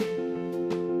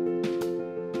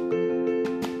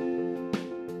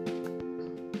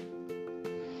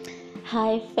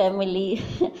Hi, family.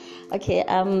 Okay,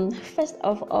 first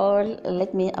of all,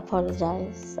 let me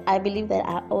apologize. I believe that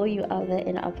I owe you out there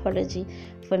an apology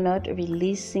for not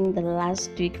releasing the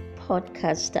last week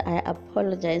podcast. I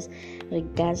apologize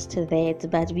regards to that,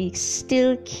 but we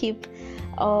still keep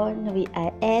on. We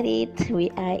are at it.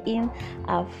 We are in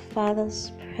our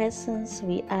Father's presence.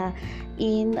 We are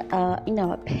in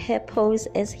our purpose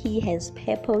as He has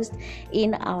purposed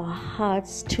in our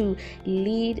hearts to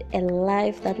lead a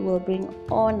life that will bring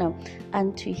honor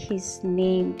unto His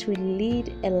name, to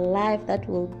lead a life that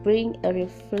will bring a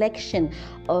reflection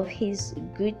of His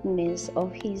goodness,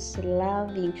 of His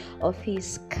loving, of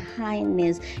His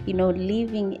kindness,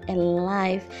 living a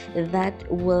life that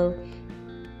will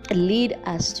lead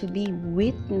us to be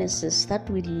witnesses, that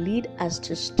will lead us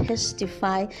to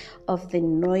testify of the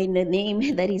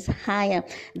name that is higher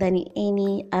than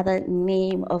any other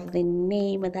name, of the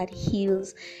name that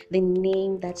heals, the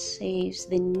name that saves,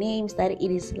 the names that it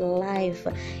is life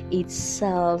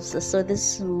itself. So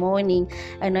this morning,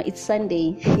 I know it's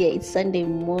Sunday, it's Sunday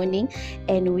morning,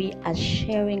 and we are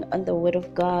sharing on the Word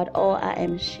of God, or I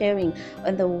am sharing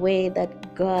on the way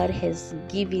that God has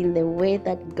given, the way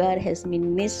that God has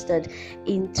ministered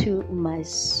into my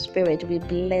spirit. We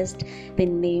blessed the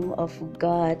name of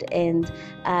God, and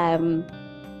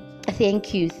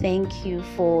thank you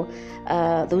for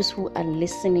those who are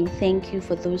listening. Thank you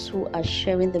for those who are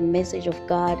sharing the message of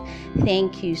God.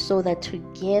 Thank you, so that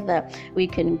together we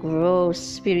can grow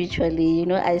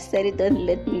spiritually. I said it, don't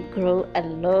let me grow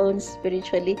alone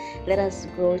spiritually. Let us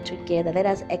grow together. Let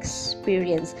us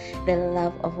experience the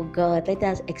love of God. Let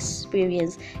us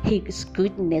experience His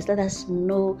goodness. Let us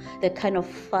know the kind of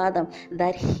Father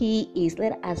that He is.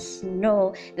 Let us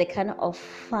know the kind of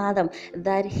Father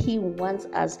that He wants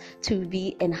us to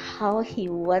be and how He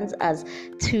wants us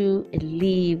to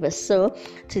live. So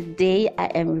today I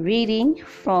am reading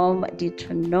from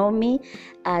Deuteronomy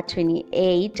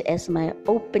 28 as my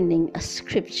opening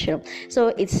scripture. So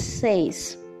it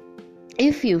says,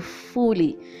 if you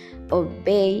fully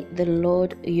obey the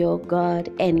Lord your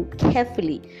God and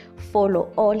carefully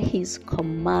follow all His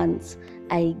commands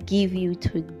I give you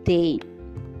today.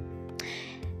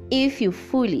 If you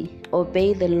fully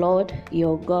obey the Lord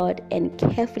your God and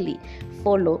carefully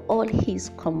follow all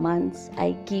His commands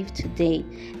I give today,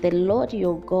 the Lord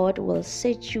your God will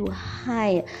set you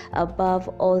high above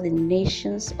all the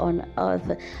nations on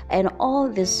earth, and all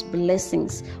these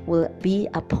blessings will be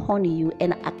upon you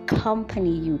and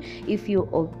accompany you if you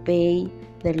obey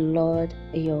the Lord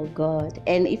your God.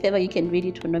 And if ever you can read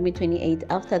Deuteronomy 28,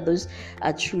 after those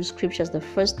true scriptures, the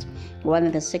first one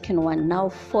and the second one now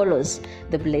follows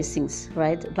the blessings,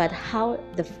 right? But how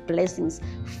the blessings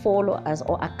follow us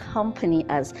or accompany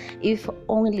us if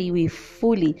only we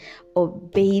fully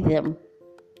obey them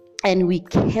and we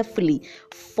carefully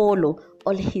follow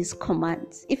all His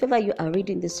commands. If ever you are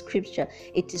reading the scripture,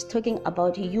 it is talking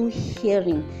about you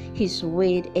hearing His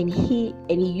word and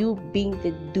you being the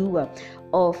doer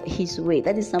of His word.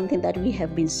 That is something that we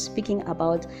have been speaking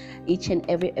about each and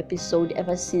every episode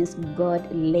ever since God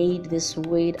laid this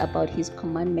word about His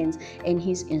commandments and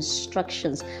His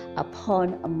instructions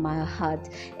upon my heart.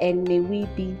 And may we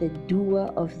be the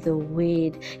doer of the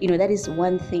word. That is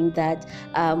one thing that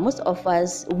most of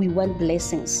us, we want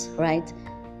blessings, right?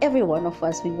 Every one of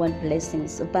us, we want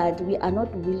blessings, but we are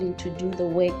not willing to do the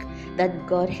work that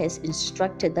God has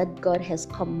instructed, that God has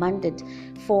commanded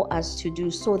for us to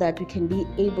do, so that we can be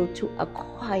able to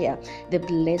acquire the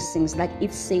blessings. Like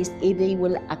it says, they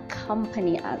will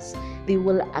accompany us. They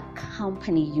will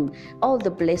accompany you. All the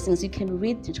blessings, you can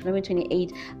read Deuteronomy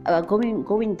 28,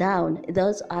 going down,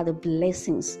 those are the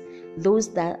blessings.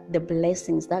 The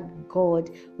blessings that God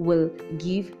will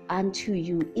give unto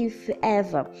you if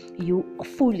ever you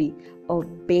fully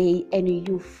obey and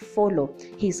you follow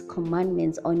His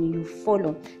commandments, and you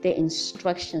follow the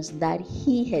instructions that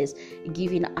He has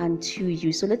given unto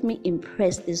you. So let me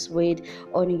impress this word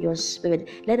on your spirit.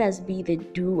 Let us be the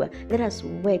doer. Let us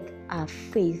work our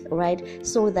faith, right?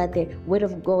 So that the word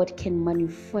of God can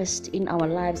manifest in our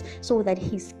lives, so that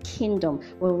His kingdom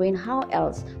will reign. How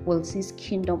else will His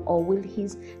kingdom, or will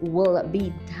His will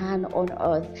be done on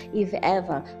earth, if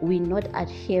ever we're not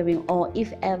adhering, or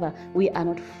if ever we are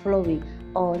not following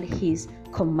all His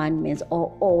commandments,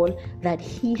 or all that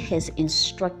He has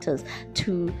instructed us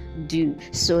to do?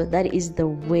 So that is the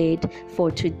word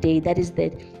for today. That is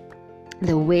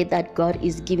the way that God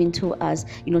is giving to us,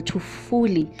 to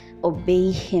fully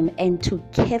obey Him and to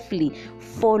carefully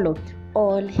follow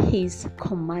all His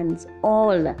commands,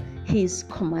 all his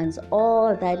commands,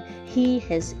 all that he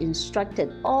has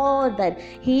instructed, all that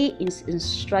he is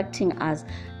instructing us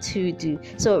to do.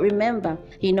 So remember,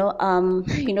 in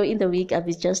the week I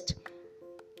was just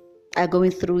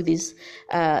going through this,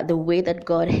 the way that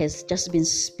God has just been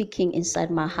speaking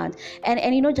inside my heart,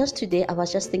 and just today I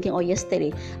was just thinking, or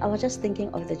yesterday I was just thinking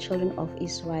of the children of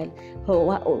Israel.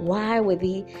 Why were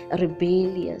they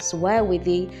rebellious? Why were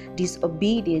they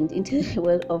disobedient into the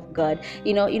word of God?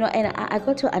 And I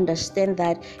got to understand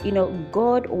that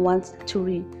God wants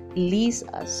to release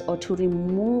us or to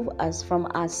remove us from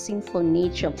our sinful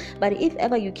nature. But if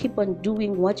ever you keep on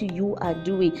doing what you are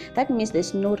doing, that means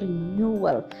there's no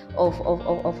renewal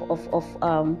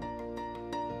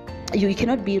you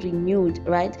cannot be renewed,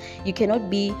 right? You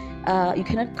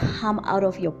cannot come out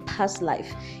of your past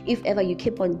life if ever you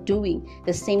keep on doing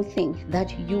the same thing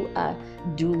that you are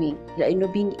doing,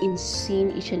 being in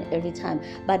sin each and every time.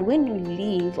 But when you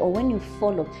live, or when you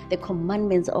follow the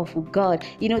commandments of God,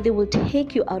 they will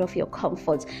take you out of your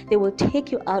comforts, they will take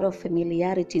you out of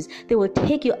familiarities, they will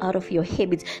take you out of your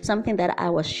habits. Something that I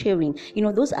was sharing,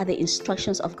 those are the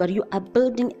instructions of God. You are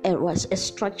building a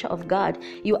structure of God.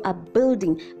 You are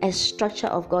building a structure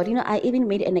of God. I even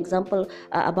made an example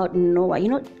about Noah.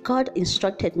 God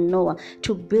instructed Noah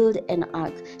to build an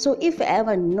ark. So if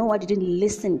ever Noah didn't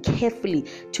listen carefully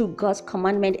to God's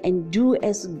commandment and do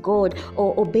as God,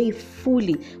 or obey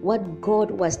fully what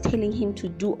God was telling him to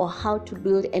do, or how to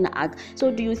build an ark, so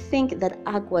do you think that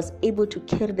ark was able to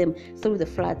carry them through the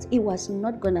floods? It was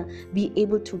not gonna be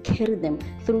able to carry them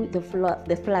through the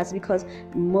floods, because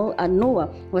Noah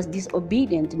was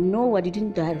disobedient. Noah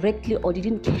didn't directly or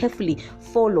didn't carefully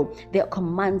follow the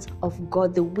commands of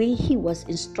God, the way he was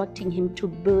instructing him to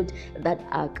build that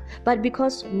ark. But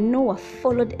because Noah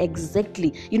followed exactly,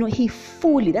 he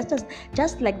fully, that's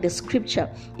just like the scripture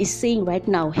is saying right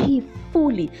now, he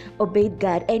fully obeyed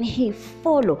God and he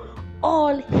followed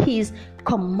all his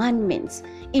commandments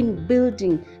in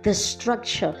building the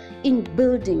structure, in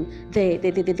building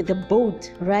the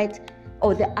boat, right?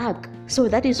 Or the ark. So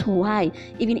that is why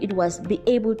even it was be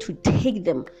able to take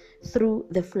them through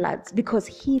the floods, because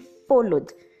he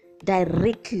followed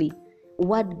directly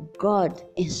what God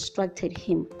instructed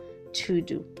him to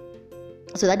do.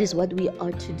 So that is what we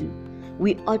ought to do.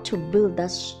 We ought to build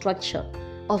that structure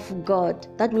of God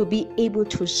that will be able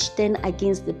to stand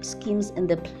against the schemes and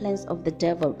the plans of the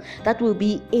devil, that will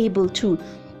be able to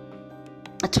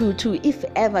if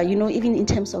ever, even in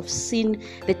terms of sin,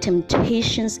 the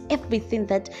temptations, everything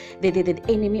that the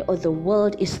enemy or the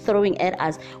world is throwing at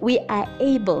us, we are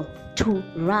able to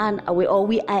run away, or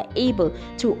we are able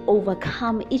to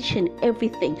overcome each and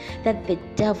everything that the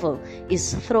devil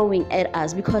is throwing at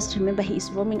us. Because remember, he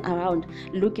is roaming around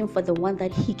looking for the one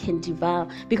that he can devour.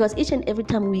 Because each and every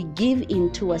time we give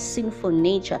in to a sinful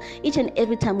nature, each and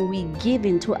every time we give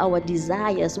in to our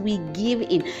desires, we give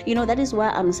in. That is why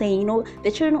I'm saying,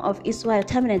 the children of Israel,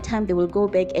 time and time, they will go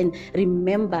back and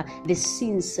remember the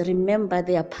sins, remember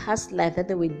their past life that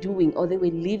they were doing, or they were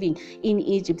living in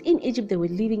Egypt. In Egypt, they were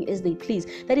living as they please.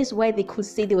 That is why they could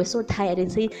say they were so tired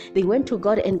and say they went to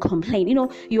God and complained.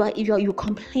 You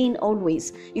complain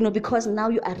always, because now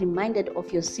you are reminded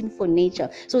of your sinful nature.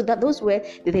 So that those where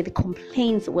the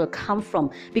complaints will come from,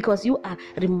 because you are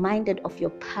reminded of your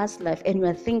past life and you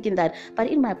are thinking that, but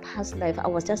in my past life I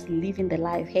was just living the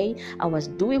life. Hey, I was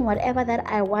doing whatever that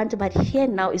I want, but here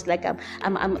now it's like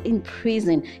I'm in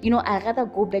prison. I rather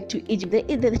go back to Egypt.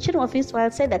 The children of Israel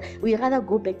said that we rather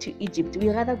go back to Egypt. We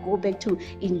rather go back to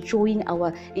enjoying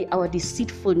our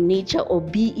deceitful nature, or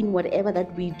be in whatever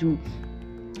that we do,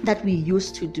 that we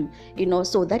used to do.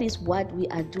 So that is what we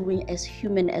are doing as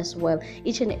human as well,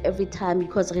 each and every time.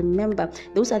 Because remember,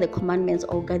 those are the commandments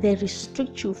of God. They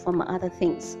restrict you from other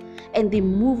things, and they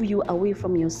move you away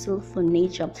from your sinful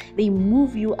nature. They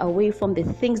move you away from the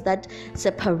things that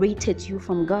separated you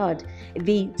from God.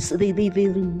 They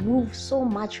remove so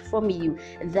much from you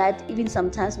that even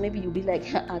sometimes maybe you'll be like,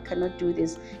 I cannot do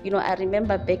this. I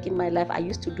remember back in my life, I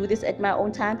used to do this at my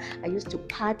own time. I used to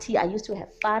party, I used to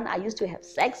have fun, I used to have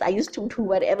sex, I used to do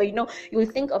whatever. You will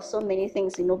think of so many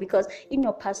things, because in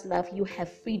your past life you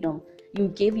have freedom. You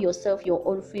gave yourself your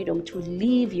own freedom to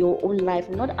live your own life,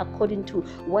 not according to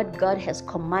what God has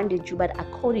commanded you, but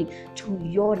according to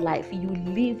your life. You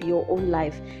live your own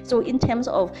life. So in terms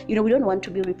of, we don't want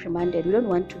to be reprimanded. We don't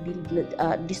want to be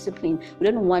disciplined. We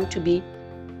don't want to be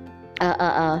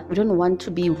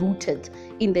rooted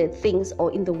in the things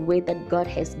or in the way that God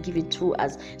has given to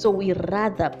us. So we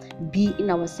rather be in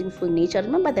our sinful nature. I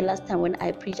remember the last time when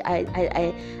I preached,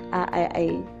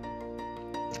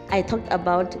 I talked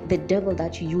about the devil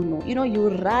that you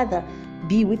rather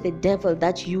be with the devil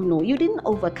that you know. You didn't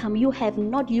overcome. You have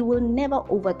not. You will never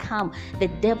overcome the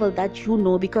devil that you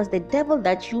know, because the devil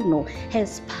that you know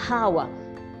has power.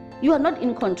 You are not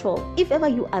in control. If ever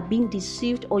you are being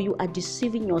deceived or you are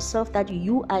deceiving yourself that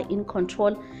you are in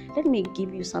control, let me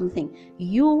give you something.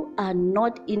 You are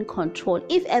not in control.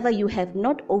 If ever you have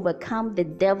not overcome the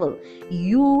devil,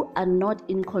 you are not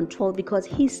in control, because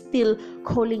he's still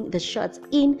calling the shots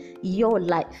in your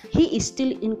life. He is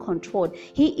still in control.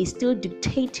 He is still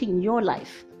dictating your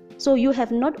life. So you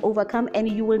have not overcome, and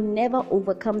you will never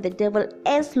overcome the devil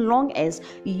as long as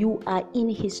you are in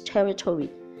his territory.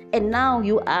 And now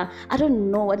you are, I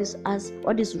don't know what is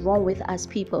wrong with us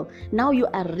people. Now you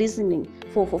are reasoning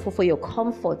for your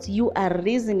comfort. You are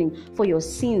reasoning for your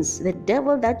sins. The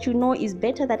devil that you know is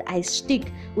better that I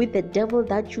stick with the devil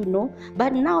that you know.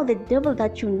 But now the devil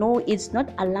that you know is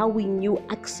not allowing you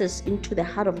access into the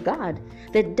heart of God.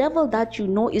 The devil that you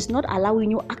know is not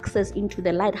allowing you access into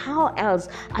the light. How else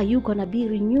are you going to be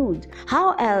renewed?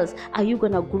 How else are you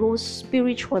going to grow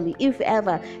spiritually if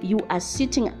ever you are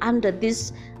sitting under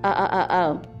this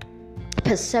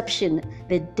perception,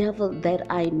 the devil that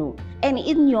I know? And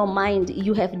in your mind,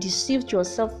 you have deceived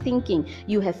yourself thinking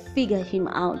you have figured him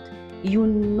out. You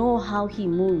know how he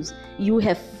moves. You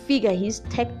have figured his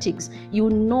tactics. You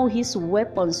know his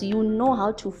weapons. You know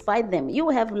how to fight them. You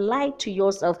have lied to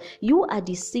yourself. You are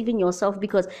deceiving yourself,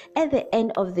 because at the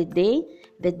end of the day,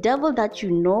 the devil that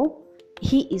you know,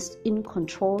 he is in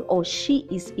control, or she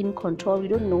is in control. We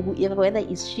don't know whether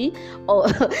it's she or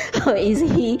is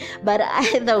he, but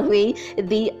either way,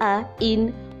 they are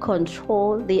in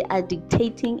control. They are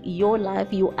dictating your life.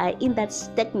 You are in that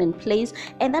stagnant place,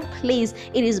 and that place,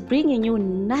 it is bringing you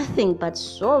nothing but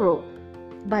sorrow,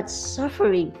 but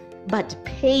suffering, but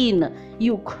pain.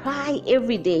 You cry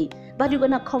every day. But you're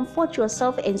going to comfort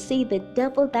yourself and say, the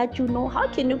devil that you know. How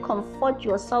can you comfort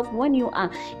yourself when you are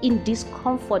in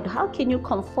discomfort? How can you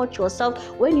comfort yourself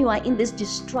when you are in this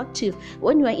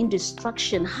when you are in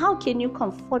destruction? How can you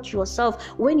comfort yourself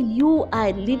when you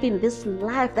are living this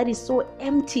life that is so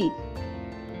empty?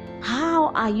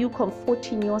 How are you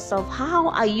comforting yourself? How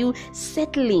are you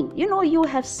settling? You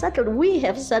have settled. We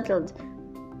have settled.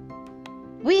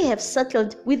 We have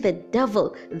settled with the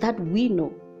devil that we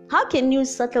know. How can you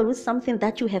settle with something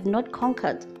that you have not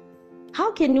conquered?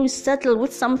 How can you settle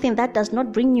with something that does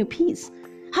not bring you peace?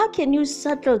 How can you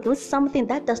settle with something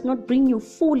that does not bring you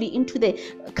fully into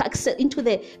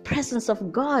the presence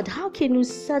of God? How can you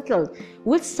settle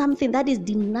with something that is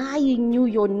denying you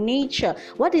your nature?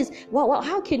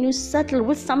 How can you settle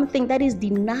with something that is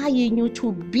denying you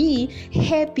to be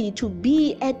happy, to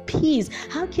be at peace?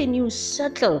 How can you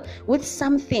settle with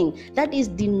something that is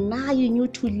denying you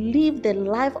to live the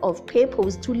life of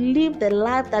purpose, to live the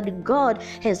life that God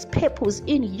has purpose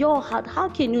in your heart? How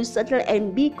can you settle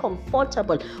and be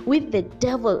comfortable with the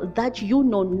devil that you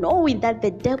know, knowing that the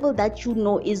devil that you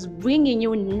know is bringing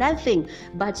you nothing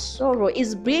but sorrow,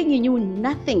 is bringing you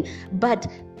nothing but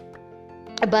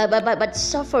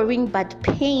suffering, but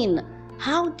pain?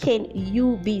 How can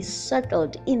you be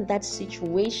settled in that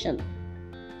situation?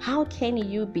 How can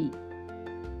you be?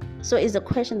 So it's a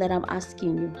question that I'm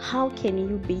asking you. How can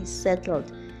you be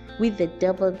settled with the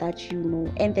devil that you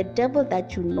know? And the devil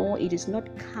that you know, it is not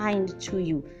kind to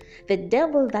you. The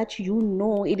devil that you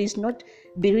know, it is not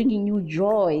bringing you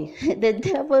joy. The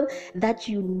devil that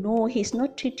you know, he's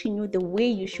not treating you the way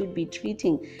you should be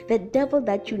treating. The devil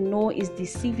that you know is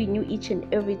deceiving you each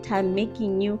and every time,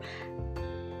 making you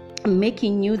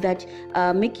making you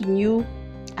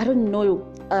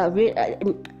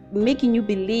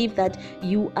believe that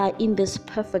you are in this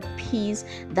perfect peace,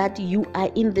 that you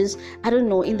are in this,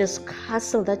 in this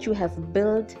castle that you have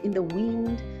built in the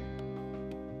wind.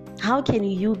 How can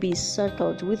you be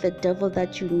settled with the devil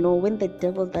that you know, when the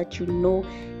devil that you know,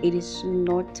 it is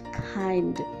not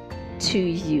kind to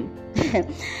you?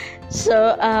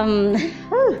 So,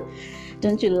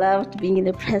 don't you love being in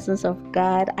the presence of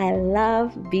God? I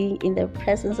love being in the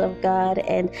presence of God,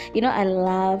 and I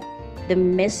love the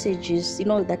messages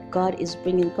that God is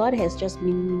bringing. God has just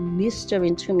been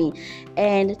ministering to me,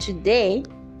 and today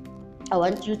I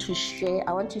want to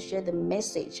share the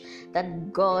message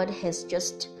that God has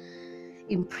just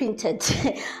imprinted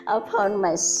upon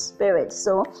my spirit.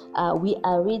 So we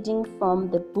are reading from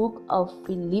the book of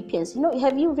Philippians.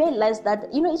 Have you realized that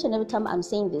each and every time I'm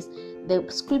saying this, the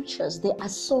scriptures, they are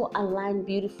so aligned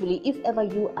beautifully. If ever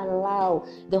you allow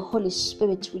the Holy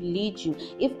Spirit to lead you,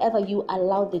 if ever you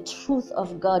allow the truth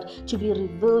of God to be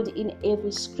revealed in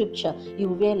every scripture, you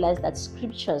realize that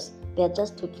scriptures, they are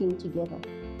just talking together.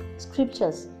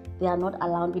 Scriptures, they are not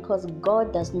allowed, because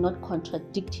God does not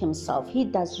contradict himself. He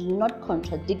does not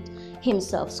contradict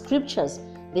himself. Scriptures,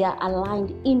 they are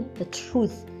aligned in the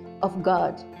truth of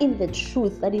God, in the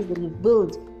truth that is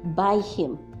revealed by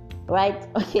him. Right?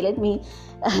 Okay, let me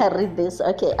read this.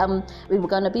 Okay, we're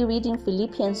going to be reading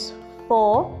Philippians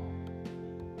 4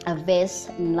 verse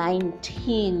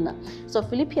 19. So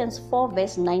Philippians 4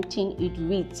 verse 19, it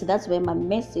reads, so that's where my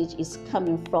message is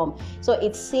coming from. So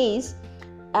it says,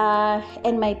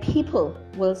 and my people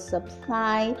will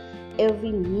supply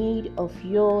every need of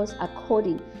yours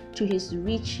according to his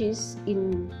riches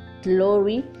in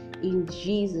glory in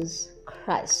Jesus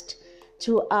Christ.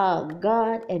 To our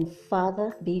God and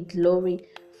Father be glory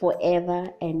forever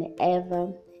and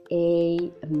ever.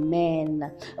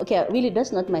 Amen. Okay, really,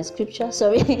 that's not my scripture.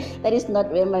 Sorry, that is not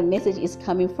where my message is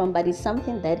coming from, but it's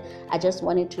something that I just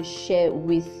wanted to share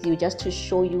with you, just to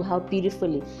show you how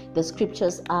beautifully the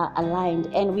scriptures are aligned.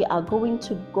 And we are going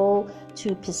to go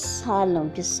to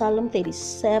Psalm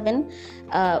 37,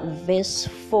 verse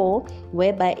 4,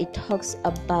 whereby it talks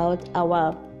about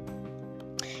our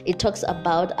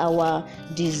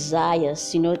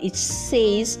desires. It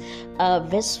says,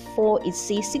 verse 4, it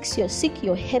says, seek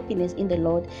your happiness in the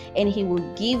Lord, and he will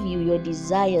give you your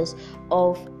desires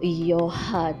of your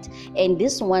heart. And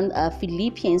this one,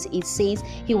 Philippians, it says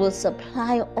he will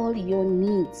supply all your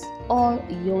needs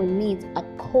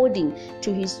according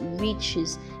to his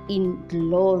riches in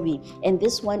glory. And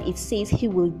this one, it says he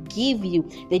will give you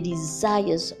the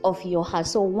desires of your heart.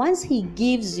 So once he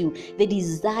gives you the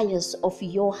desires of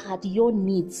your heart, your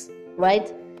needs,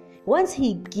 right? Once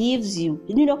he gives you,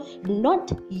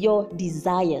 not your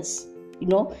desires,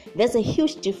 there's a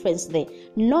huge difference there.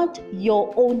 Not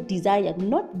your own desire,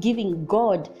 not giving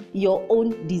God your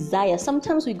own desire.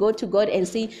 Sometimes we go to God and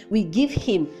say we give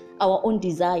him our own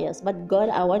desires, but God,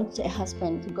 I want a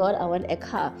husband. God, I want a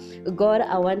car. God,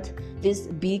 I want this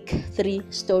big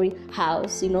 3-story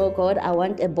house. God, I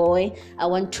want a boy. I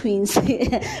want twins.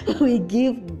 We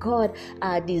give God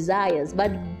our desires,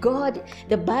 but God,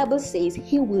 the Bible says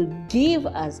he will give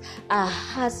us our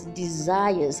heart's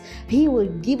desires. He will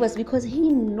give us, because he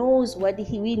knows what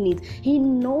we need. He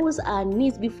knows our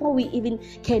needs before we even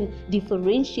can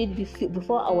differentiate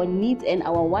before our needs and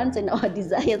our wants and our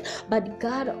desires. But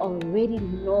God already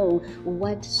know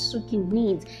what Suki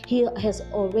needs. He has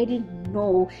already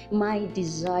know my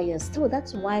desires. So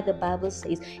that's why the Bible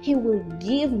says he will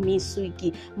give me,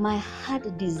 Suki, my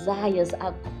heart desires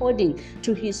according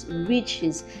to his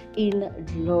riches in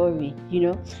glory.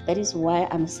 That is why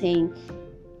I'm saying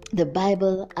the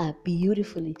Bible are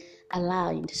beautifully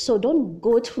aligned. So don't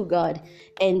go to God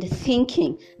and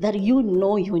thinking that you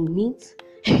know your needs,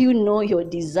 you know your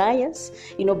desires,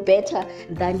 better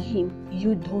than him.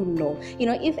 You don't know.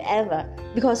 If ever,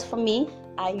 because for me,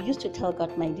 I used to tell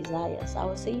God my desires. I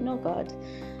would say, God,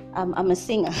 I'm a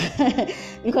singer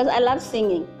because I love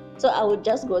singing. So I would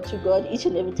just go to God each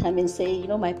and every time and say,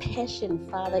 my passion,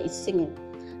 Father, is singing.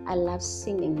 I love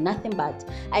singing, nothing but.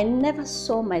 I never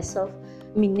saw myself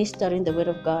ministering the word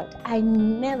of God. I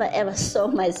never ever saw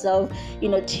myself,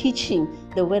 teaching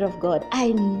the word of God. I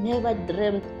never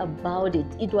dreamt about it.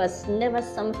 It was never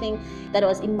something that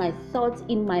was in my thoughts,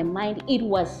 in my mind. It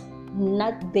was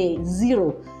not there,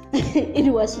 zero.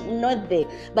 It was not there.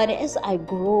 But as I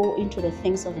grow into the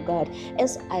things of God,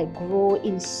 as I grow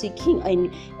in seeking and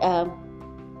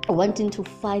wanting to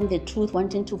find the truth,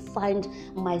 wanting to find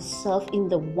myself in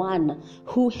the one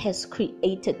who has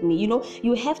created me.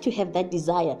 You have to have that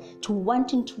desire to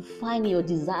wanting to find your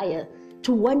desire,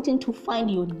 to wanting to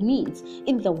find your needs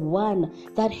in the one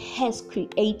that has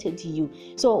created you.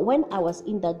 So when I was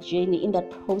in that journey, in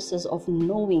that process of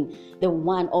knowing the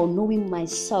one, or knowing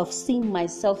myself, seeing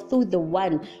myself through the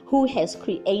one who has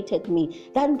created me,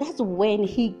 then that's when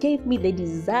he gave me the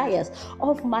desires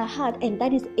of my heart, and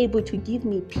that is able to give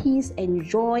me peace and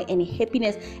joy and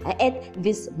happiness at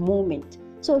this moment.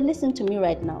 So listen to me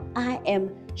right now. I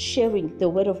am sharing the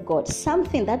word of God,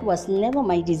 something that was never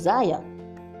my desire,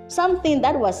 something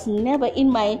that was never in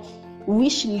my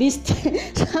wish list,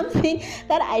 something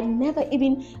that I never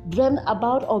even dreamt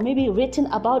about or maybe written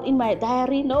about in my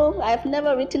diary. No, I've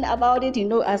never written about it.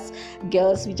 As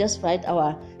girls, we just write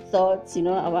our thoughts,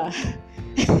 our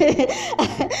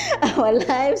our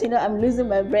lives, I'm losing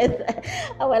my breath,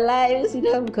 our lives,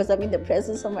 because I'm in the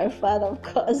presence of my Father, of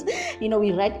course.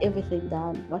 We write everything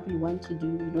down, what we want to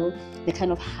do, the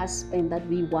kind of husband that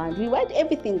we want. We write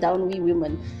everything down, we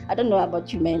women. I don't know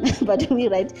about you men, but we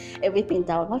write everything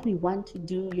down, what we want to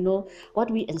do, what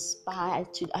we aspire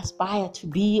to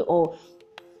be, or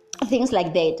things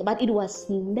like that. But it was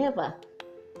never,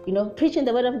 preaching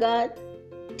the word of God,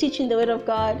 teaching the word of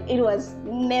God. It was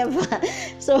never.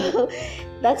 So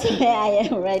that's where I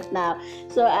am right now.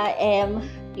 So I am,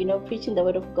 preaching the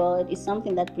word of God. It's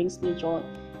something that brings me joy.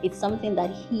 It's something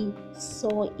that He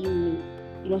saw in me.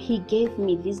 He gave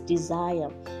me this desire,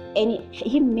 and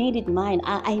He made it mine.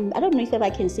 I don't know if I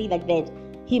can say like that.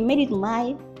 He made it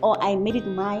mine, or I made it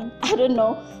mine. I don't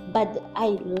know, but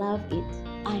I love it.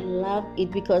 I love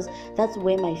it because that's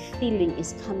where my feeling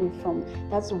is coming from.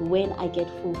 That's when I get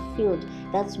fulfilled.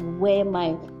 That's where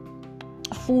my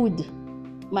food,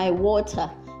 my water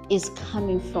is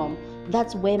coming from.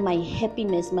 That's where my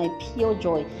happiness, my pure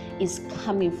joy is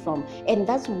coming from. And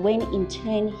that's when in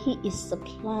turn He is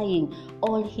supplying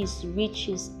all His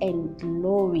riches and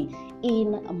glory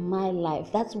in my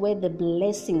life. That's where the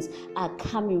blessings are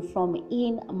coming from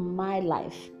in my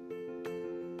life.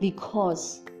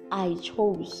 Because I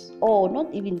chose, or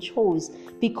not even chose,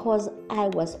 because I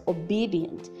was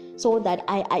obedient. So that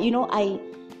I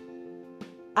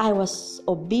was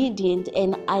obedient,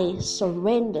 and I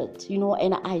surrendered,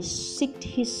 and I seeked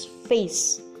His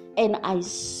face, and I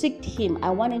seeked Him. I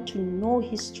wanted to know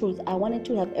His truth. I wanted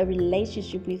to have a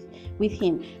relationship with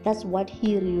Him. That's what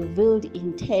He revealed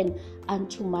in turn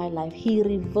unto my life. He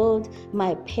revealed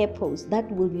my purpose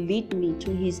that will lead me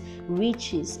to His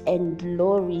riches and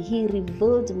glory. He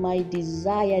revealed my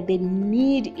desire, the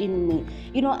need in me.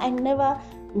 I never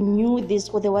knew this,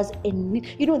 or there was a need.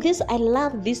 I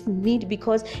love this need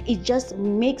because it just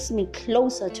makes me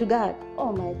closer to God.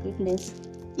 Oh my goodness.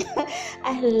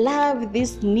 I love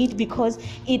this need because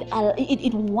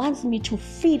it wants me to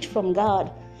feed from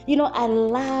God. I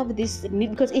love this need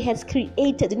because it has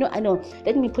created,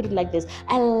 let me put it like this.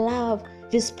 I love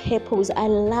this purpose. I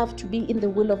love to be in the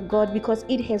will of God because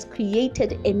it has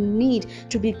created a need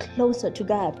to be closer to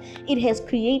God. It has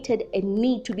created a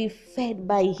need to be fed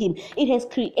by Him. It has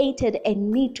created a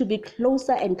need to be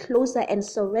closer and closer and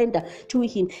surrender to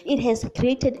Him. It has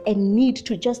created a need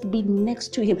to just be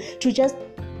next to Him, to just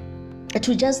what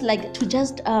is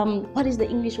the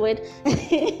English word?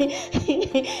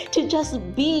 To just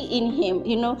be in Him,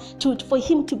 for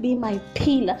Him to be my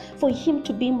pillar, for Him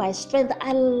to be my strength.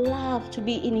 I love to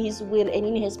be in His will and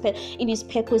in His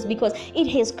purpose because it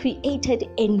has created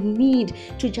a need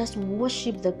to just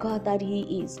worship the God that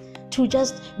He is, to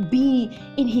just be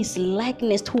in His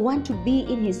likeness, to want to be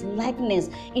in His likeness,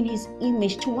 in His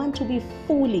image, to want to be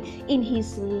fully in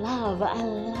His love. I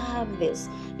love this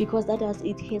because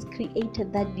it has created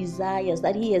that desires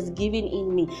that He has given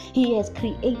in me. He has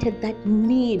created that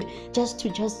need to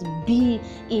just be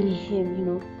in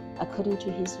Him, according to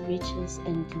His riches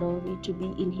and glory, to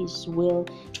be in His will,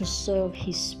 to serve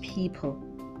His people.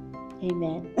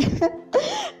 Amen.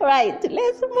 Right,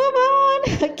 let's move on.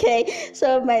 Okay,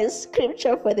 so my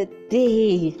scripture for the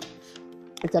day,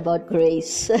 it's about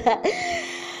grace.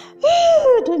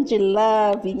 Don't you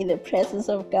love being in the presence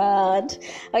of God?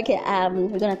 Okay,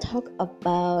 we're gonna talk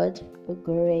about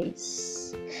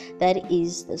grace. That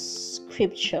is the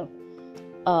scripture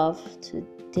of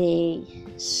today.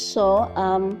 So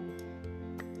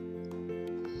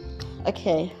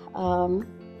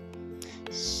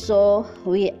so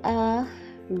we are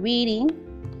reading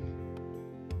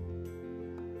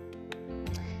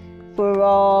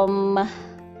from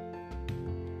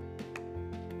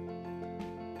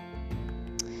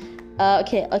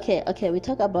we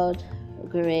talk about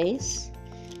grace.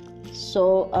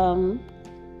 So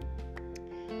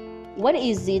what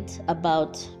is it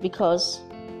about? Because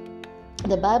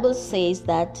the Bible says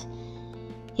that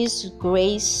His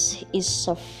grace is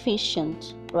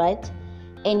sufficient, right?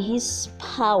 And His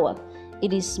power,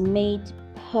 it is made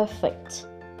perfect.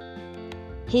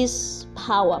 His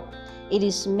power, it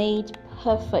is made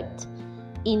perfect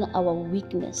in our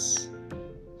weakness.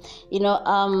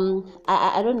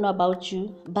 I don't know about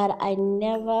you, but I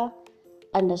never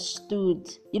understood.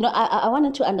 I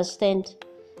wanted to understand.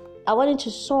 I wanted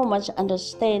to so much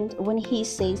understand when He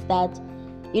says that,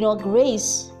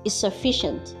 grace is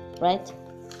sufficient, right?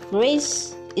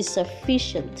 Grace is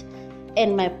sufficient,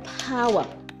 and my power,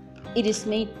 it is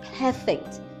made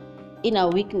perfect in our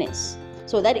weakness.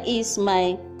 So that is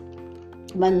my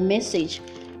message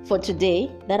for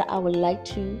today that I would like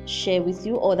to share with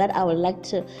you, or that I would like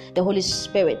the Holy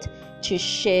Spirit to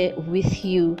share with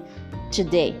you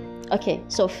today. Okay,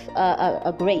 so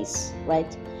grace,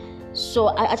 right? So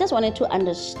I just wanted to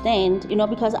understand,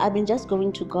 because I've been just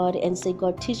going to God and say,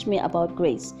 God, teach me about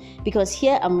grace. Because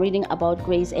here I'm reading about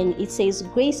grace, and it says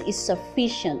grace is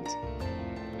sufficient.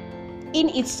 In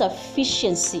its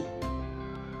sufficiency,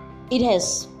 it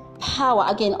has power.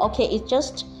 Again, it's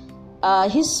just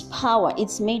His power.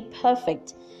 It's made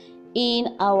perfect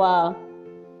in our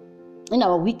in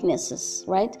our weaknesses,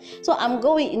 right? So I'm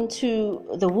going into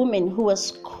the woman who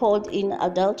was caught in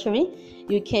adultery.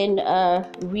 You can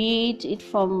read it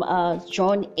from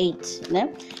John 8.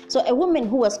 Né? So a woman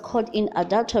who was caught in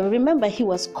adultery, remember she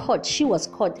was caught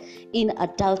in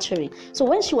adultery. So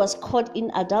when she was caught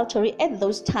in adultery, at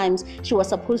those times, she was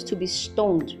supposed to be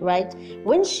stoned, right?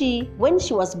 When she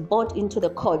was brought into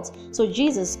the court, so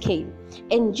Jesus came.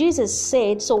 And Jesus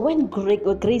said, so when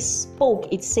Grace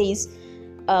spoke, it says,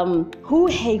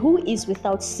 who is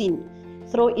without sin,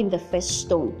 throw in the first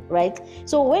stone, right?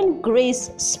 So when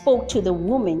Grace spoke to the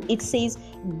woman, it says,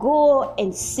 go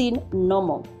and sin no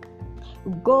more.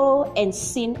 Go and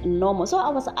sin no more. So I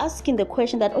was asking the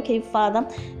question that, okay, Father,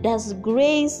 does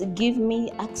grace give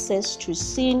me access to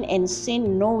sin and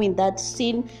sin knowing that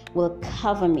sin will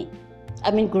cover me?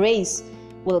 Grace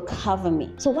will cover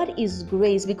me. So what is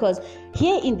grace? Because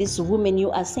here in this woman,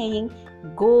 you are saying,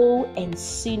 go and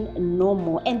sin no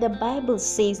more. And the Bible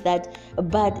says that,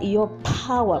 but your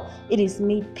power, it is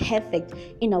made perfect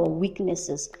in our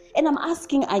weaknesses. And I'm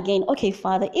asking again, okay,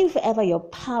 Father, if ever your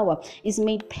power is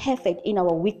made perfect in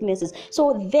our weaknesses,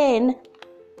 so then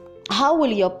how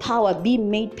will your power be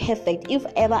made perfect if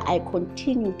ever I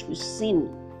continue to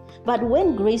sin? But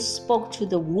when grace spoke to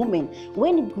the woman,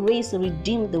 when grace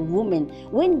redeemed the woman,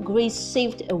 when grace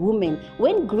saved a woman,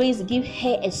 when grace gave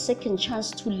her a second chance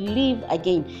to live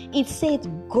again, it said,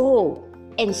 go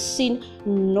and sin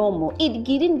no more. It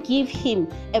didn't give him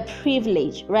a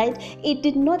privilege, right? It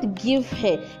did not give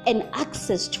her an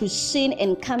access to sin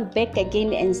and come back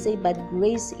again and say, but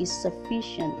grace is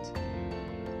sufficient,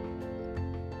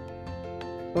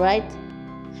 right?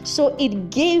 So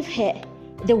it gave her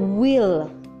the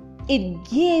will. It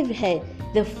gave her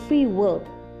the free will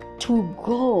to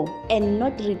go and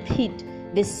not repeat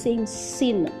the same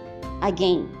sin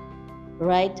again,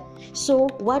 right? So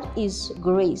what is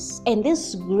grace? And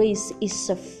this grace is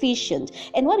sufficient.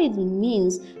 And what it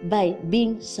means by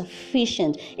being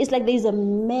sufficient, it's like there is a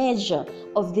measure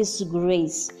of this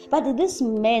grace. But this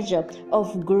measure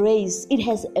of grace, it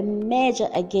has a measure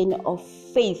again of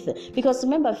faith. Because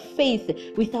remember, faith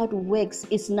without works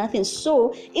is nothing.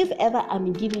 So if ever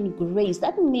I'm giving grace,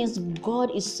 that means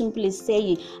God is simply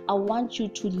saying, I want you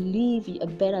to live a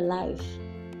better life.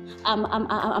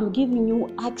 I'm giving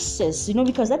you access,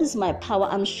 because that is my power.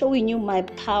 I'm showing you my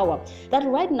power. That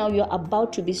right now you're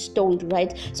about to be stoned,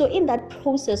 right? So in that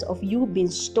process of you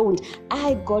being stoned,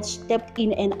 God stepped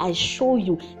in and I show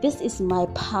you, this is my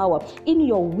power. In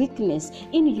your weakness,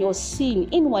 in your sin,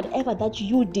 in whatever that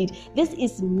you did, this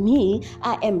is me.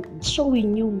 I am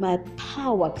showing you my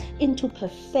power into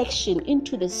perfection,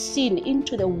 into the sin,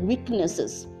 into the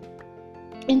weaknesses.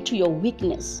 Into your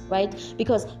weakness, right?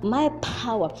 Because my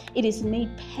power, it is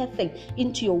made perfect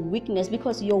into your weakness,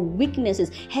 because your weaknesses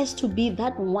has to be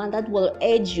that one that will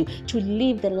urge you to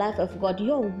live the life of God.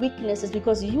 Your weaknesses,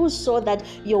 because you saw that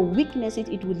your weaknesses,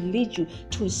 it will lead you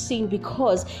to sin.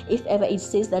 Because if ever it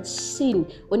says that sin,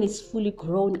 when it's fully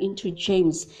grown into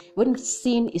James, when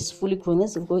sin is fully grown,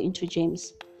 let's go into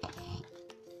James.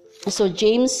 So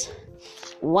James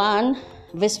 1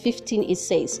 verse 15, it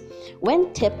says,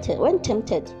 when tempted,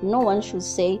 no one should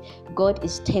say, God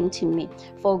is tempting me.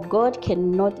 For God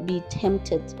cannot be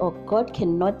tempted, or God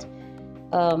cannot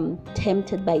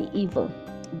tempted by evil,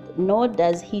 nor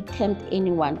does he tempt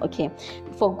anyone. Okay,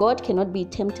 for God cannot be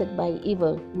tempted by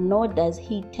evil, nor does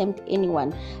he tempt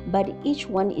anyone. But each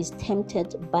one is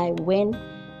tempted when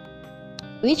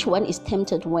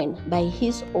by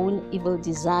his own evil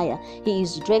desire he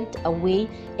is dragged away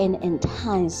and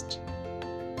enticed.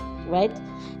 Right?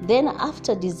 Then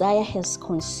after desire has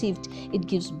conceived, it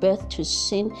gives birth to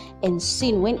sin, and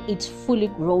sin, when it's fully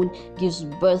grown, gives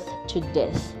birth to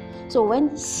death. So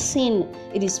when sin,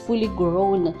 it is fully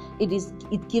grown,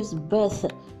 it gives birth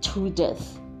to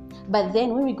death. But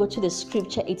then when we go to the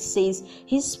scripture, it says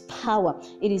his power,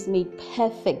 it is made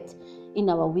perfect in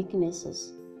our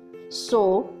weaknesses.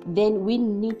 So then we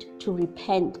need to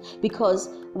repent, because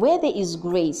where there is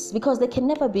grace, because there can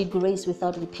never be grace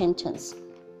without repentance.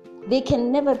 There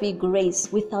can never be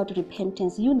grace without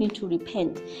repentance. You need to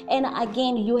repent. And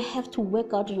again, you have to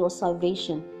work out your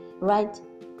salvation, right?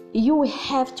 You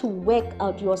have to work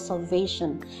out your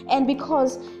salvation. And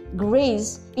because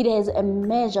grace, it has a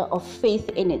measure of faith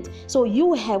in it. So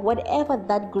you have whatever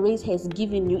that grace has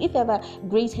given you. If ever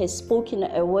grace has spoken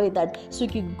a word that, so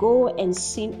you go and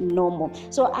sin no more.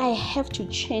 So I have to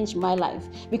change my life,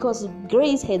 because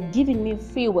grace has given me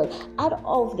free will out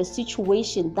of the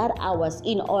situation that I was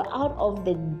in, or out of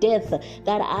the death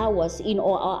that I was in,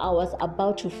 or I was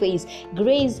about to face.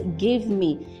 Grace gave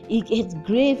me, it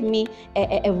gave me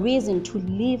a reason to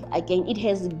live again. It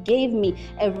has gave me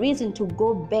a reason to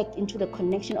go back back into the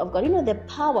connection of God. The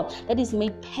power that is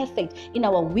made perfect in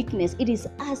our weakness, it is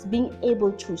us being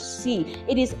able to see.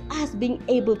 It is us being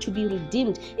able to be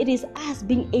redeemed. It is us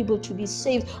being able to be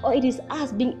saved, or it is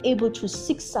us being able to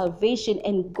seek salvation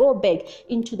and go back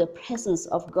into the presence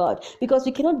of God. Because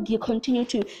we cannot continue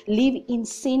to live in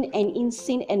sin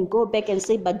and go back and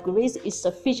say, but grace is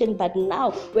sufficient. But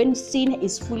now, when sin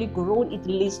is fully grown, it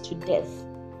leads to death.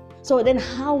 So then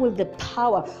how will the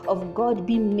power of God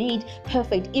be made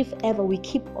perfect if ever we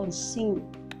keep on sinning?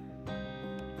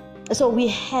 So we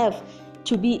have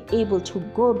to be able to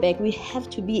go back. We have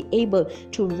to be able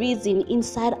to reason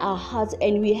inside our hearts,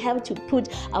 and we have to put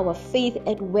our faith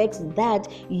at work that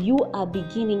you are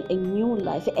beginning a new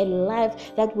life, a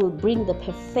life that will bring the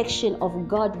perfection of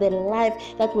God, the life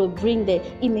that will bring the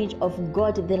image of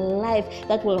God, the life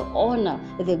that will honor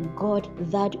the God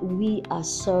that we are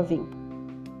serving.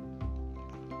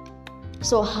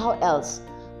 So how else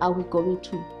are we going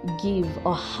to give,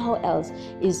 or how else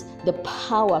is the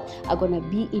power are going to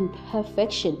be in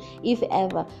perfection if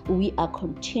ever we are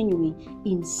continuing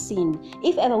in sin?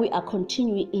 If ever we are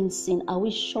continuing in sin, are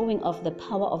we showing off the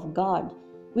power of God?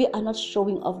 We are not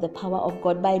showing off the power of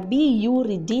God. By being you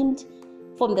redeemed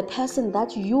from the person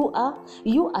that you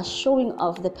are showing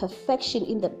off the perfection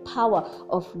in the power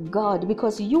of God,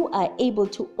 because you are able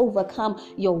to overcome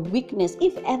your weakness.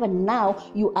 If ever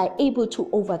now you are able to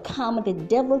overcome the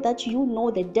devil that you know,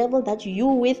 the devil that you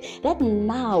with, that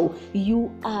now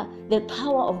you are, the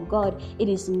power of God, it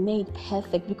is made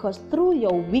perfect, because through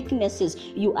your weaknesses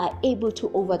you are able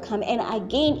to overcome. And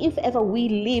again, if ever we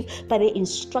live by the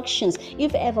instructions,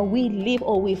 if ever we live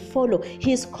or we follow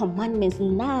his commandments,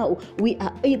 now we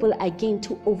are able again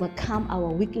to overcome our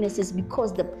weaknesses,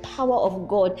 because the power of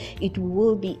God, it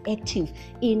will be active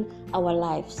in our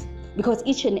lives. Because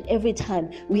each and every time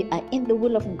we are in the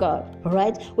will of God,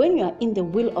 right? When you are in the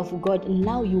will of God,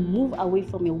 now you move away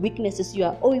from your weaknesses. You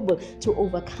are able to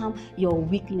overcome your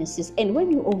weaknesses. And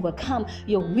when you overcome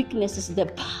your weaknesses, the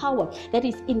power that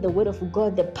is in the word of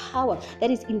God, the power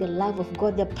that is in the life of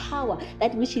God, the power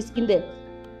that which is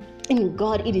in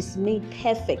God, it is made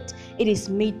perfect. It is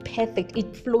made perfect.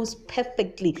 It flows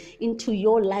perfectly into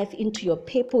your life, into your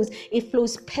purpose. It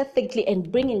flows perfectly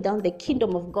and bringing down the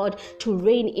kingdom of God to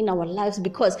reign in our lives,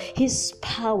 because his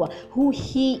power, who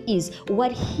he is,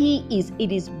 what he is,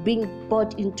 it is being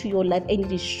brought into your life, and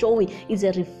it is showing, is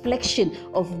a reflection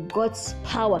of God's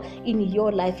power in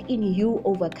your life, in you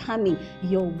overcoming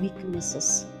your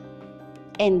weaknesses.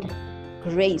 And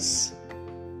grace,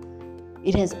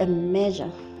 it has a measure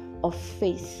of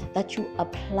faith that you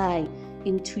apply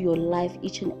into your life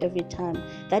each and every time.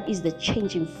 That is the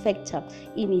changing factor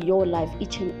in your life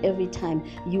each and every time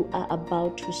you are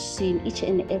about to sin, each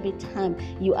and every time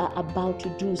you are about to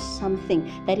do something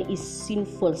that is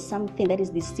sinful, something that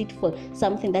is deceitful,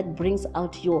 something that brings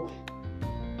out your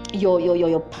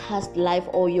past life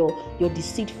or your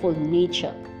deceitful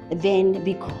nature. Then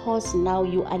because now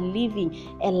you are living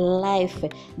a life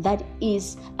that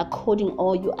is according,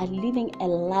 or you are living a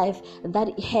life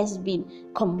that has been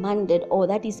commanded, or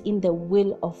that is in the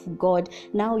will of God,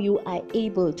 now you are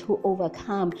able to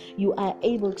overcome, you are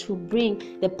able to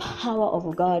bring the power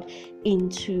of God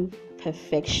into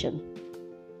perfection.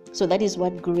 So that is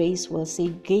what grace will say.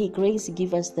 Grace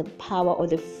gives us the power or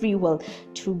the free will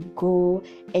to go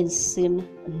and sin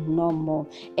no more.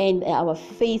 And our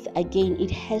faith, again,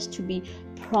 it has to be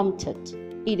prompted.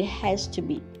 It has to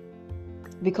be.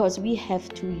 Because we have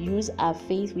to use our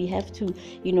faith. We have to,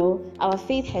 our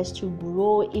faith has to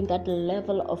grow in that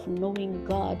level of knowing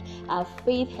God. Our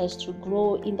faith has to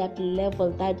grow in that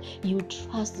level that you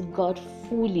trust God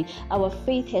fully. Our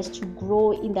faith has to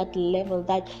grow in that level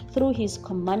that through his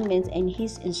commandments and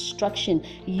his instruction,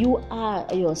 you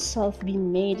are yourself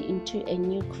being made into a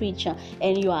new creature,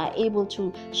 and you are able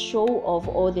to show off,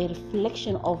 or the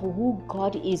reflection of who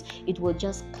God is. It will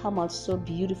just come out so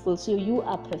beautiful. So you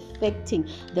are perfecting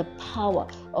the power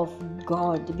of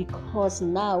God, because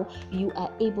now you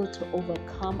are able to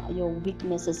overcome your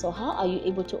weaknesses. So how are you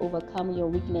able to overcome your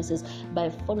weaknesses? By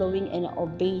following and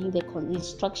obeying the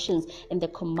instructions and the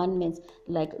commandments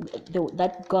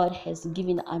that God has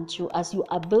given unto us. You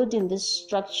are building this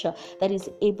structure that is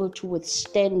able to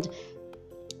withstand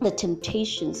the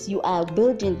temptations. You are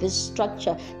building this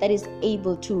structure that is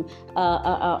able to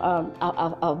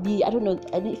be, I don't know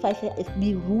if I say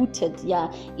be rooted,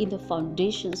 in the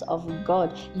foundations of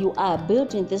God. You are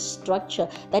building this structure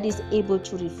that is able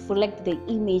to reflect the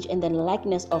image and the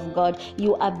likeness of God.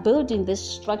 You are building this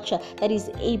structure that is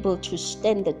able to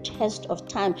stand the test of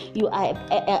time. You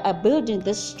are building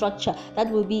this structure that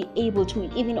will be able to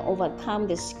even overcome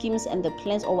the schemes and the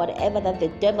plans or whatever that the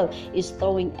devil is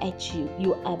throwing at you.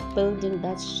 You are building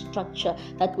that structure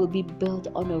that will be built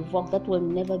on a rock that will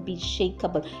never be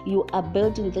shakeable. You are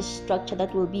building this structure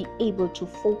that will be able to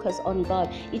focus on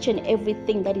God. Each and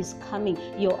everything that is coming,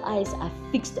 your eyes are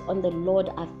fixed on the Lord,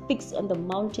 are fixed on the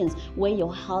mountains where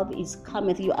your help is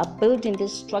coming. You are building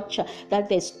this structure that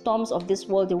the storms of this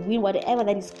world, the wind, whatever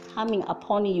that is coming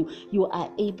upon you, you are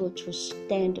able to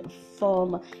stand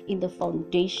firm in the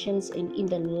foundations and in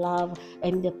the love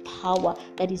and the power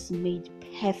that is made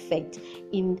perfect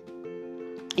in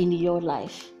your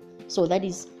life. So that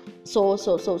is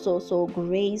so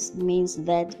grace means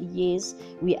that yes,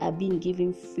 we are being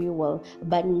given free will,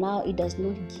 but now it does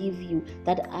not give you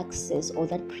that access or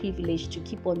that privilege to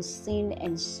keep on sin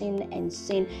and sin and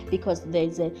sin, because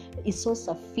it's so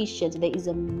sufficient. There is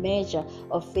a measure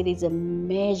of faith, is a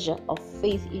measure of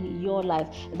faith in your life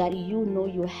that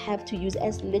you have to use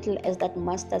as little as that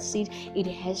mustard seed. It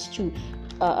has to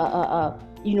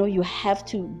you have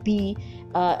to be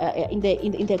in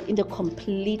the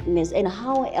completeness. And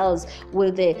how else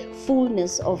will the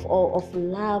fullness of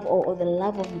love or the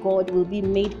love of God will be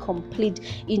made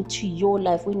complete into your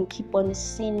life when you keep on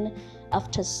sin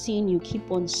after sin? You keep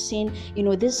on sin.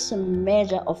 This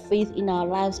measure of faith in our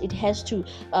lives, it has to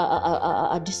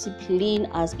discipline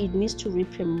us. It needs to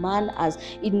reprimand us.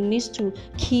 It needs to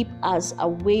keep us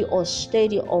away or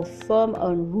steady or firm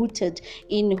and rooted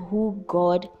in who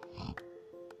God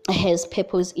has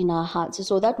purpose in our hearts.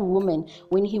 So that woman,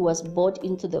 when he was brought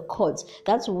into the courts,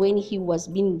 that's when he was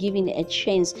being given a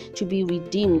chance to be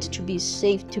redeemed, to be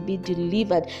saved, to be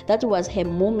delivered. That was her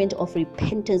moment of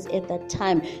repentance at that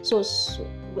time. So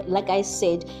like I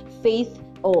said, faith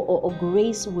or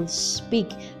grace will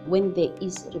speak when there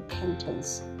is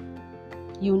repentance.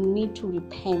 You need to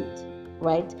repent.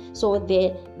 Right? So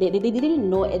they didn't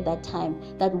know at that time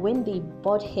that when they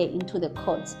brought her into the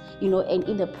courts, and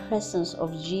in the presence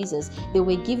of Jesus, they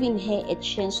were giving her a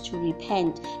chance to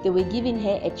repent. They were giving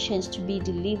her a chance to be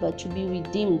delivered, to be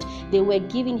redeemed. They were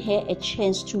giving her a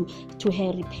chance to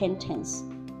her repentance.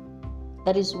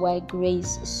 That is why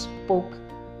grace spoke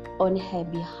on her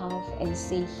behalf and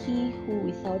said, "He who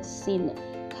without sin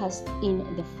cast in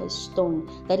the first stone."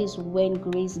 That is when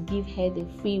grace gave her the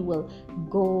free will.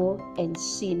 Go and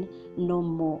sin no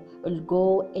more.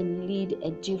 Go and lead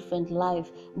a different life.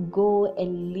 Go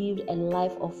and live a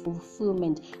life of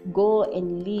fulfillment. Go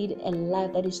and lead a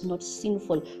life that is not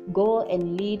sinful. Go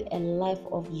and lead a life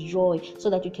of joy, so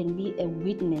that you can be a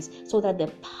witness, so that the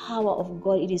power of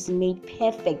God, it is made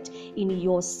perfect in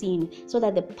your sin, so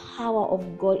that the power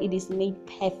of God, it is made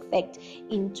perfect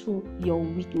into your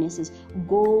weaknesses.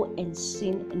 Go and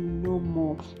sin no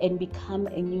more and become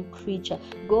a new creature.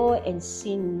 Go and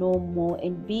sin no more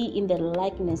and be in the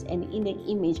likeness and in the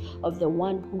image of the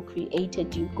one who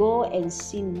created you. Go and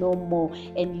sin no more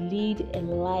and lead a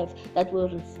life that will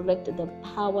reflect the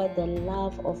power, the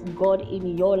love of God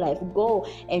in your life. Go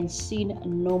and sin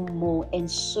no more and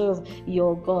serve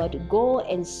your God. Go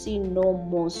and sin no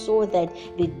more, so that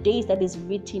the days that is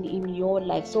written in your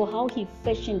life, so how he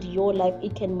fashioned your life,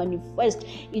 it can manifest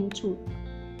into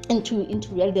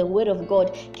reality. The word of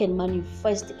God can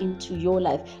manifest into your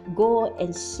life. Go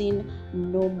and sin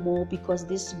no more, because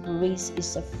this grace is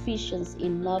sufficient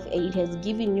enough, and it has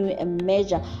given you a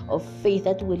measure of faith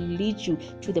that will lead you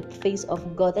to the face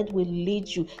of God, that will lead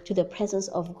you to the presence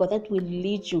of God, that will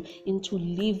lead you into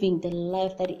living the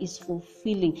life that is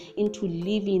fulfilling, into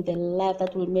living the life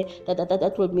that will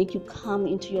make you come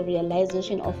into your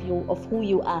realization of who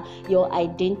you are, your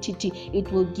identity.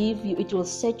 It will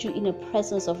set you in a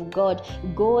presence of God.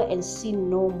 Go and sin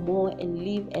no more and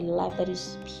live a life that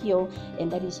is pure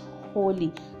and that is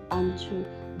holy unto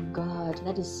God,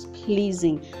 that is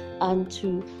pleasing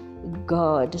unto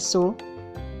God. So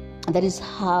that is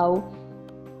how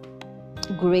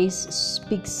grace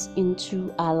speaks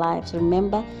into our lives.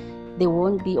 Remember, there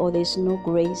won't be, or there's no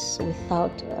grace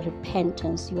without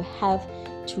repentance. You have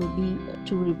to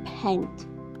repent,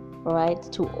 right,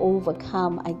 to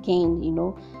overcome again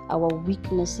our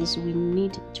weaknesses. We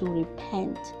need to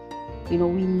repent. We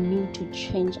need to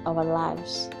change our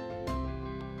lives.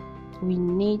 We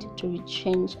need to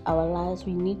change our lives.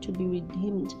 We need to be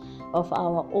redeemed of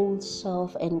our old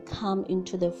self and come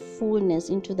into the fullness,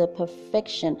 into the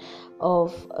perfection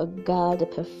of God, the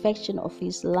perfection of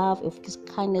His love, of His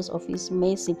kindness, of His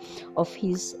mercy, of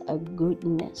His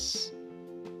goodness,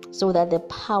 so that the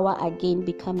power again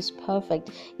becomes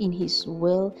perfect in His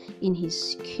will, in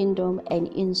His kingdom, and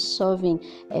in serving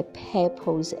a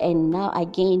purpose. And now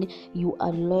again, you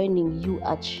are learning, you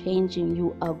are changing,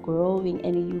 you are growing,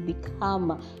 and you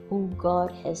become who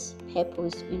God has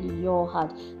purposed in your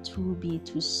heart to be,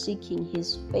 to seeking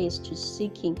His face, to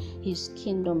seeking His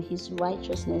kingdom, His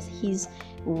righteousness, His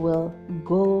will.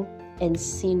 Go and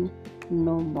sin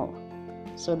no more.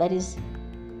 So that is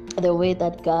the way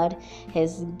that God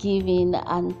has given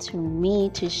unto me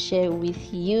to share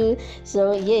with you.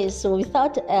 So yes, so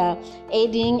without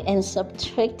adding and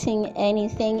subtracting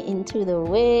anything into the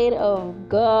word of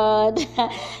God,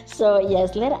 so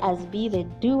yes, let us be the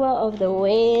doer of the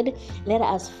word. Let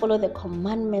us follow the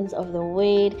commandments of the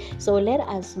word. So let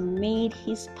us make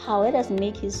His power, let us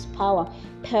make His power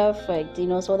perfect,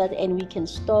 so that, and we can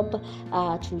stop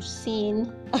to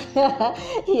sin.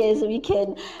 Yes, we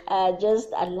can just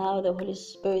allow the Holy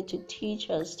Spirit to teach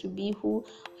us to be who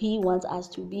He wants us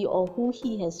to be, or who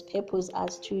He has purposed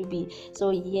us to be.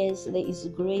 So yes, there is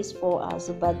grace for us,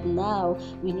 but now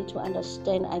we need to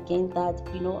understand again that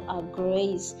our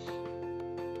grace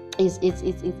is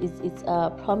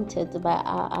prompted by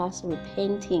us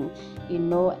repenting,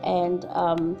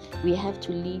 and we have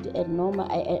to lead a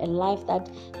life that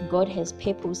God has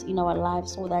purpose in our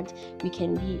lives, so that we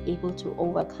can be able to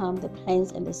overcome the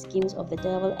plans and the schemes of the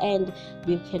devil, and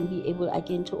we can be able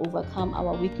again to overcome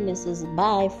our weaknesses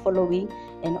by following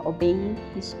and obeying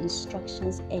His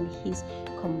instructions and His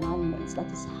commandments.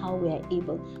 That is how we are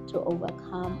able to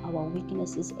overcome our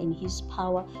weaknesses, and His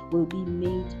power will be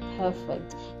made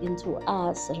perfect into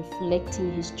us,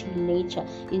 reflecting His true nature,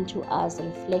 into us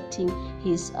reflecting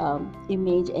His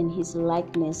image and His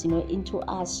likeness, into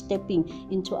us stepping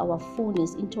into our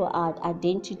fullness, into our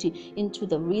identity, into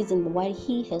the reason why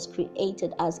He has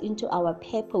created us, into our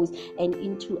purpose, and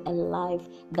into a life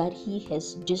that He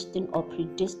has destined or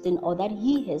predestined, or that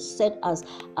He has set us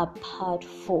apart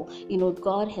for.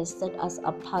 God has set us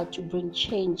apart to bring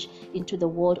change into the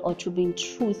world, or to bring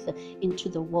truth into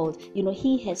the world.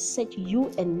 He has set you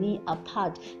and me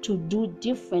apart to do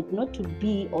different, not to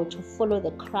be or to follow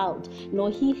the crowd. No,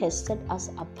 He has set us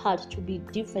apart to be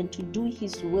different, to do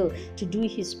His will, to do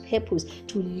His purpose,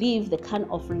 to live the kind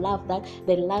of life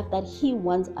that He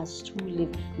wants us to live,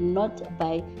 not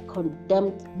by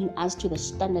condemning us to the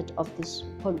standard of this,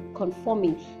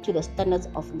 conforming to the standards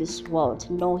of this world.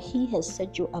 No, He has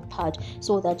set you apart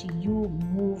so that you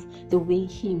move the way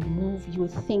He moves, you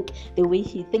think the way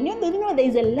He thinks. There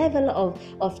is a level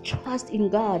of trust in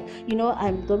God.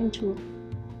 I'm going to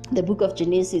the book of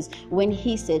Genesis, when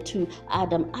He said to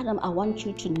Adam, I want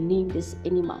you to name these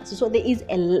animals. So there is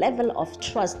a level of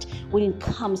trust when it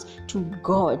comes to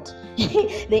God.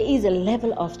 There is a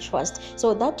level of trust.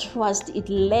 So that trust, it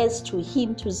leads to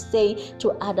Him to say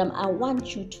to Adam, I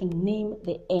want you to name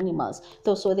the animals.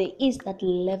 So there is that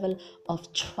level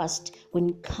of trust when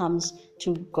it comes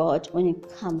to God, when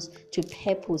it comes to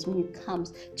purpose, when it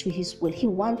comes to His will. He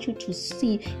wants you to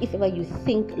see if ever you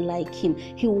think like Him.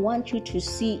 He wants you to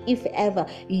see if ever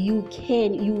you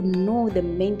know the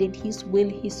mandate, His will,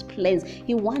 His plans.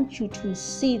 He wants you to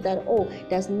see that,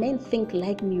 does man think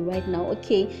like me right now?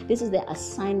 Okay, this is the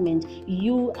assignment.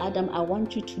 You, Adam, I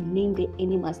want you to name the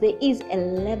animals. There is a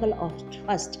level of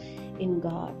trust in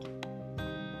God,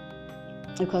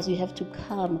 because you have to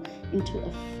come into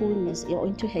a fullness, or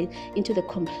into the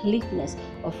completeness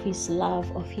of His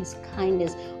love, of His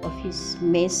kindness, of His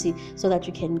mercy, so that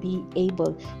you can be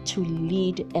able to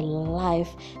lead a life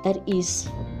that is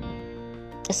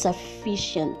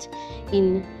sufficient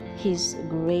in His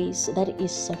grace, that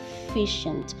is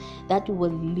sufficient, that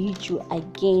will lead you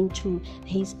again to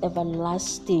His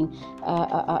everlasting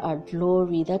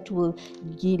glory, that will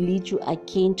lead you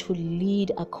again to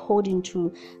lead according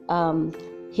to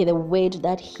the word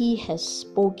that He has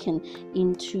spoken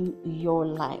into your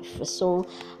life. So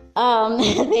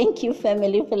thank you,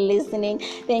 family, for listening.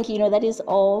 Thank you. That is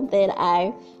all that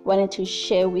I wanted to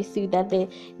share with you, that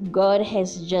God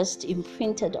has just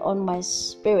imprinted on my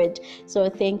spirit. So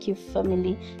thank you,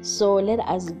 family. So let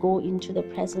us go into the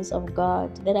presence of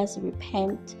God. Let us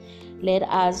repent. Let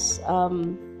us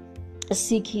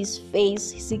seek His face,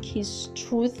 seek His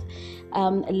truth.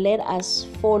 Let us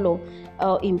follow,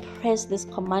 impress these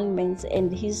commandments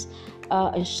and His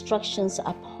instructions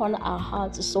upon our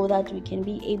hearts so that we can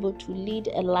be able to lead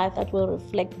a life that will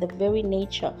reflect the very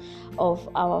nature of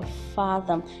our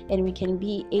Father, and we can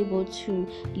be able to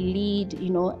lead,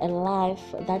 a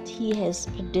life that He has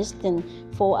predestined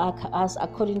for us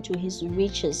according to His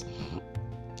riches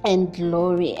and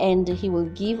glory. And He will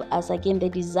give us again the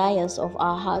desires of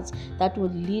our hearts that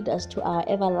will lead us to our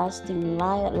everlasting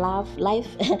life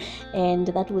and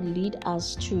that will lead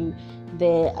us to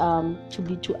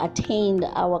to attain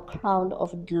our crown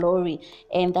of glory,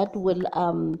 and that will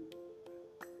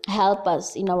help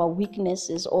us in our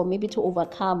weaknesses, or maybe to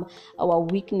overcome our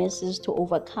weaknesses, to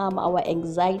overcome our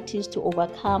anxieties, to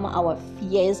overcome our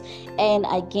fears. And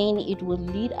again, it will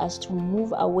lead us to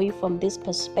move away from this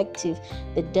perspective,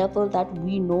 the devil that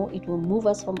we know. It will move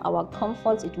us from our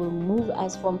comforts, it will move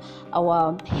us from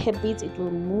our habits, it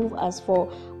will move us for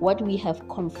what we have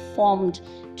conformed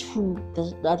to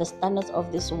the standards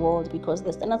of this world, because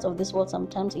the standards of this world,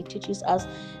 sometimes it teaches us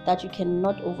that you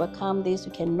cannot overcome this,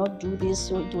 you cannot do this,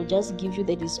 so it will just give you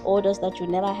the disorders that you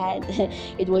never had.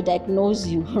 It will diagnose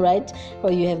you, right?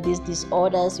 Or you have these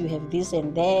disorders, you have this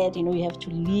and that, you have to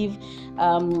live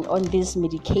on this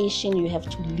medication, you have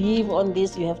to live on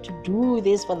this, you have to do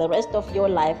this for the rest of your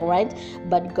life, right?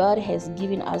 But God has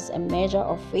given us a measure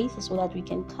of faith so that we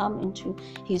can come into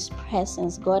His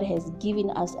presence. God has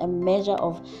given us a measure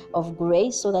of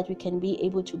grace so that we can be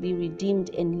able to be redeemed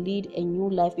and lead a new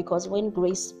life, because when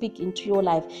grace speaks into your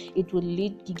life, it will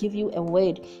give you a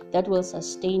word that will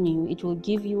sustain you. It will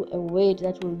give you a word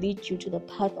that will lead you to the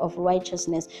path of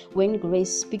righteousness. When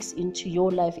grace speaks into your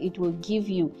life, it will give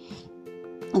you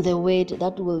the word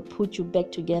that will put you back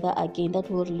together again,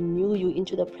 that will renew you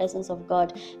into the presence of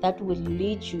God, that will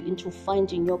lead you into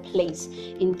finding your place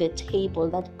in the table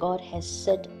that God has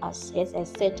set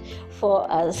for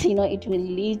us. It will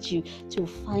lead you to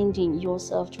finding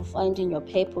yourself, to finding your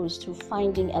purpose, to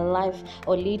finding a life,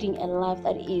 or leading a life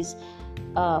that is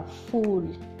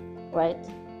full, right?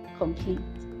 Complete.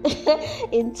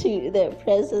 Into the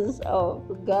presence of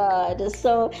God.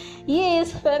 So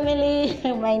yes, family,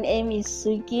 my name is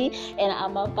Suki, and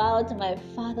I'm about my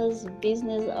Father's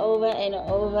business over and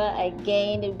over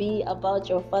again. Be about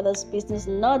your Father's business,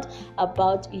 not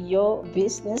about your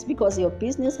business, because your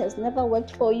business has never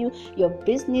worked for you. Your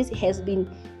business has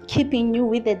been keeping you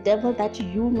with the devil that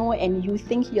and you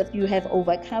think you have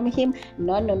overcome him.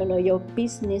 No. Your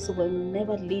business will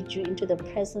never lead you into the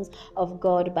presence of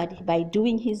God, but by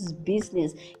doing His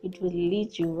business, it will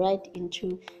lead you right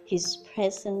into His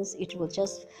presence. It will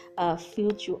just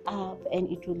fill you up, and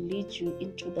it will lead you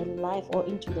into the life, or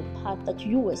into the path that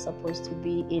you were supposed to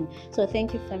be in. So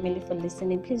thank you, family, for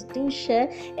listening. Please do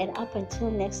share, and up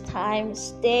until next time,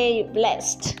 stay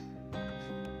blessed.